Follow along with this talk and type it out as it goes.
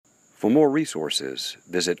For more resources,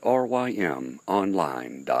 visit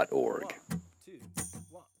rymonline.org.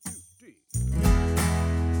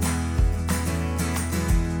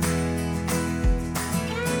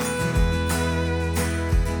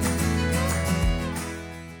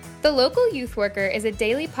 The Local Youth Worker is a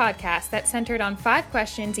daily podcast that's centered on 5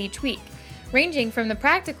 questions each week. Ranging from the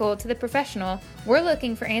practical to the professional, we're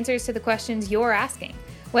looking for answers to the questions you're asking.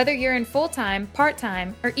 Whether you're in full-time,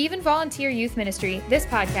 part-time, or even volunteer youth ministry, this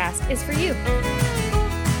podcast is for you.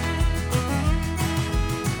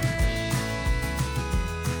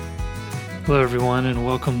 Hello, everyone, and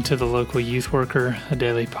welcome to The Local Youth Worker, a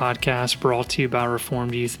daily podcast brought to you by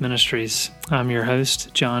Reformed Youth Ministries. I'm your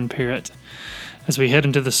host, John Parrott. As we head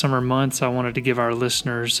into the summer months, I wanted to give our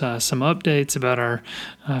listeners some updates about our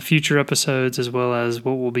future episodes, as well as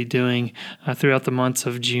what we'll be doing throughout the months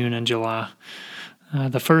of June and July.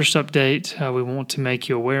 The first update we want to make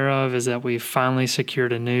you aware of is that we've finally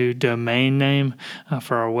secured a new domain name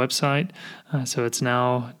for our website. So it's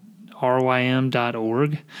now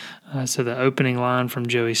rym.org. So the opening line from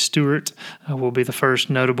Joey Stewart will be the first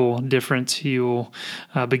notable difference you'll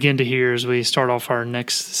begin to hear as we start off our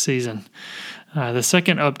next season. The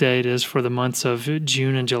second update is for the months of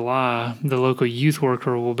June and July, the Local Youth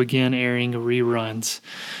Worker will begin airing reruns.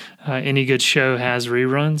 Any good show has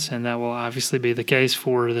reruns, and that will obviously be the case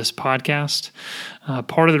for this podcast.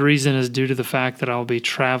 Part of the reason is due to the fact that I'll be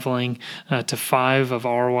traveling to 5 of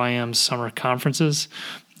RYM's summer conferences.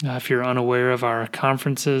 If you're unaware of our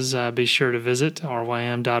conferences, be sure to visit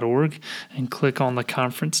rym.org and click on the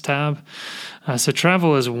conference tab. So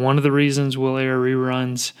travel is one of the reasons we'll air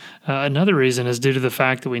reruns. Another reason is due to the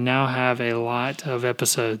fact that we now have a lot of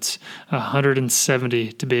episodes,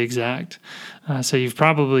 170 to be exact. So you've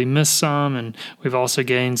probably missed some, and we've also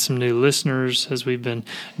gained some new listeners as we've been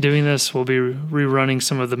doing this. We'll be rerunning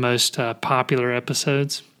some of the most popular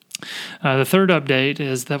episodes. The third update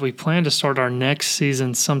is that we plan to start our next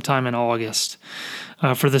season sometime in August.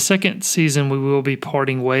 For the second season, we will be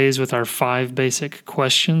parting ways with our 5 basic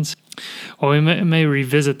questions. While we may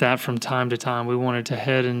revisit that from time to time, we wanted to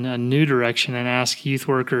head in a new direction and ask youth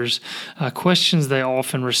workers questions they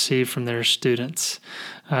often receive from their students.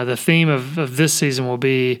 The theme of this season will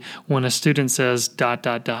be when a student says ...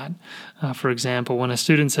 For example, when a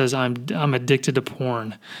student says, I'm addicted to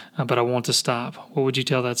porn, but I want to stop, what would you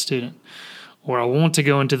tell that student? Or I want to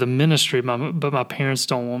go into the ministry, but my parents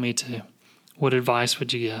don't want me to. What advice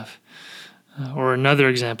would you give? Or another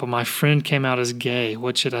example, my friend came out as gay.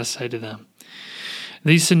 What should I say to them?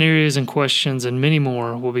 These scenarios and questions and many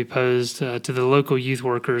more will be posed to the local youth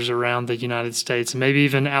workers around the United States, and maybe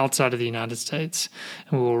even outside of the United States.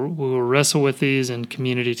 And we will wrestle with these in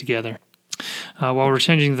community together. While we're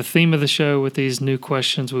changing the theme of the show with these new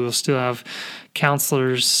questions, we will still have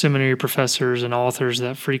counselors, seminary professors, and authors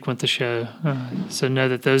that frequent the show. So know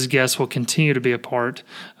that those guests will continue to be a part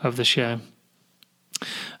of the show.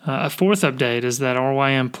 A fourth update is that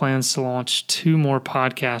RYM plans to launch 2 more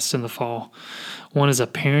podcasts in the fall. One is a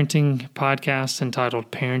parenting podcast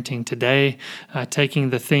entitled Parenting Today, taking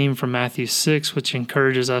the theme from Matthew 6, which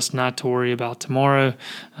encourages us not to worry about tomorrow,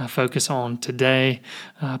 focus on today.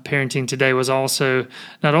 Parenting Today was also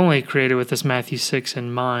not only created with this Matthew 6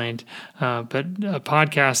 in mind, but a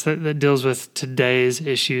podcast that deals with today's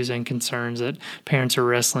issues and concerns that parents are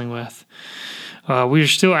wrestling with. We are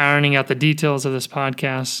still ironing out the details of this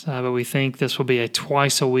podcast, but we think this will be a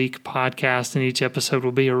twice-a-week podcast, and each episode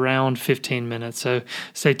will be around 15 minutes. So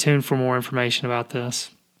stay tuned for more information about this.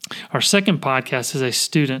 Our second podcast is a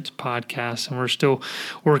student podcast, and we're still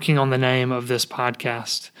working on the name of this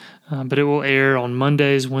podcast. But it will air on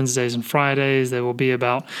Mondays, Wednesdays, and Fridays. They will be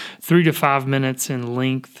about 3 to 5 minutes in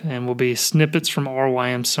length and will be snippets from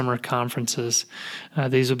RYM summer conferences.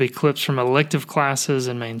 These will be clips from elective classes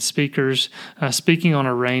and main speakers speaking on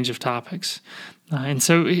a range of topics. And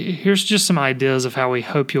so here's just some ideas of how we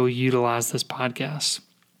hope you'll utilize this podcast.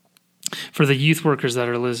 For the youth workers that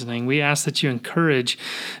are listening, we ask that you encourage,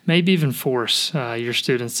 maybe even force your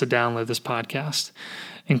students to download this podcast.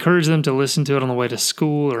 Encourage them to listen to it on the way to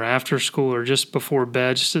school or after school or just before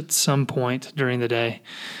bed, just at some point during the day.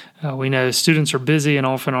 We know students are busy and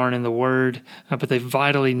often aren't in the Word, but they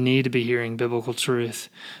vitally need to be hearing biblical truth.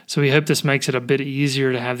 So we hope this makes it a bit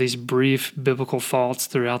easier to have these brief biblical thoughts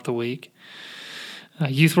throughout the week.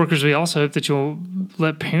 Youth workers, we also hope that you'll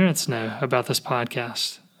let parents know about this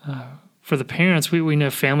podcast. For the parents, we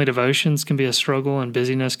know family devotions can be a struggle and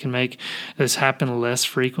busyness can make this happen less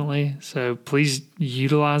frequently. So please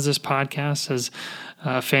utilize this podcast as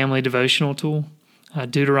a family devotional tool.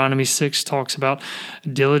 Deuteronomy 6 talks about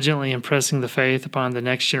diligently impressing the faith upon the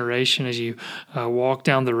next generation as you walk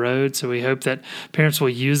down the road. So we hope that parents will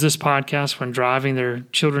use this podcast when driving their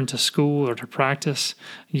children to school or to practice.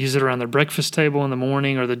 Use it around the breakfast table in the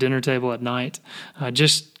morning or the dinner table at night.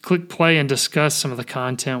 Just click play and discuss some of the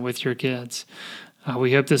content with your kids.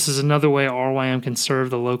 We hope this is another way RYM can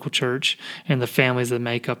serve the local church and the families that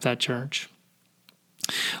make up that church.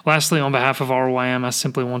 Lastly, on behalf of RYM, I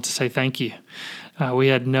simply want to say thank you. We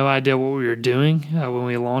had no idea what we were doing when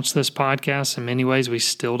we launched this podcast. In many ways, we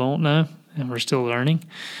still don't know, and we're still learning.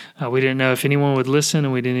 We didn't know if anyone would listen,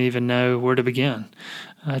 and we didn't even know where to begin.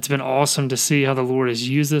 It's been awesome to see how the Lord has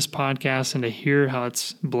used this podcast and to hear how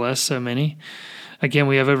it's blessed so many. Again,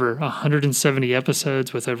 we have over 170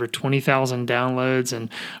 episodes with over 20,000 downloads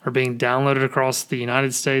and are being downloaded across the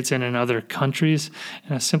United States and in other countries.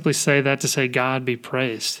 And I simply say that to say God be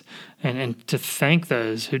praised and to thank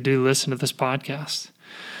those who do listen to this podcast.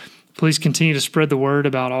 Please continue to spread the word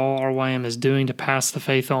about all RYM is doing to pass the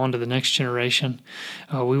faith on to the next generation.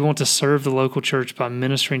 We want to serve the local church by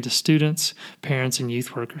ministering to students, parents, and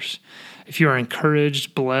youth workers. If you are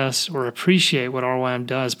encouraged, blessed, or appreciate what RYM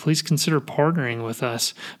does, please consider partnering with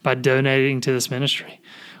us by donating to this ministry.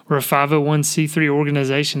 We're a 501c3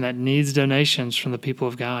 organization that needs donations from the people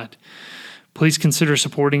of God. Please consider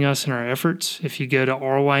supporting us in our efforts. If you go to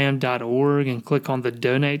rym.org and click on the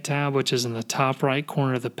Donate tab, which is in the top right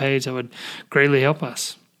corner of the page, that would greatly help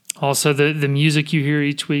us. Also, the music you hear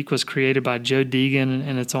each week was created by Joe Deegan,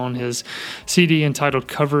 and it's on his CD entitled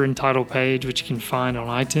Cover and Title Page, which you can find on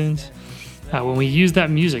iTunes. When we use that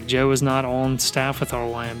music, Joe is not on staff with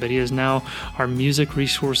RYM, but he is now our music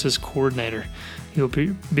resources coordinator. He'll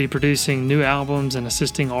be producing new albums and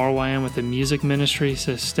assisting RYM with the music ministry,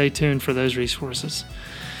 so stay tuned for those resources.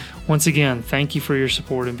 Once again, thank you for your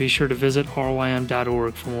support, and be sure to visit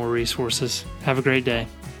rym.org for more resources. Have a great day.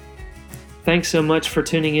 Thanks so much for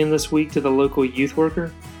tuning in this week to the local youth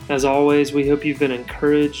worker. As always, we hope you've been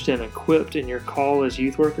encouraged and equipped in your call as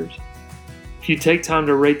youth workers. If you take time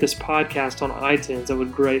to rate this podcast on iTunes, that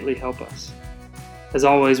would greatly help us. As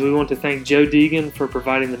always, we want to thank Joe Deegan for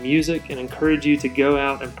providing the music and encourage you to go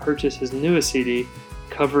out and purchase his newest CD,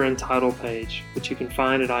 Cover and Title Page, which you can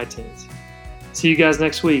find at iTunes. See you guys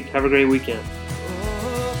next week. Have a great weekend.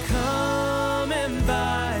 Oh, come and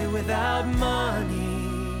buy without money.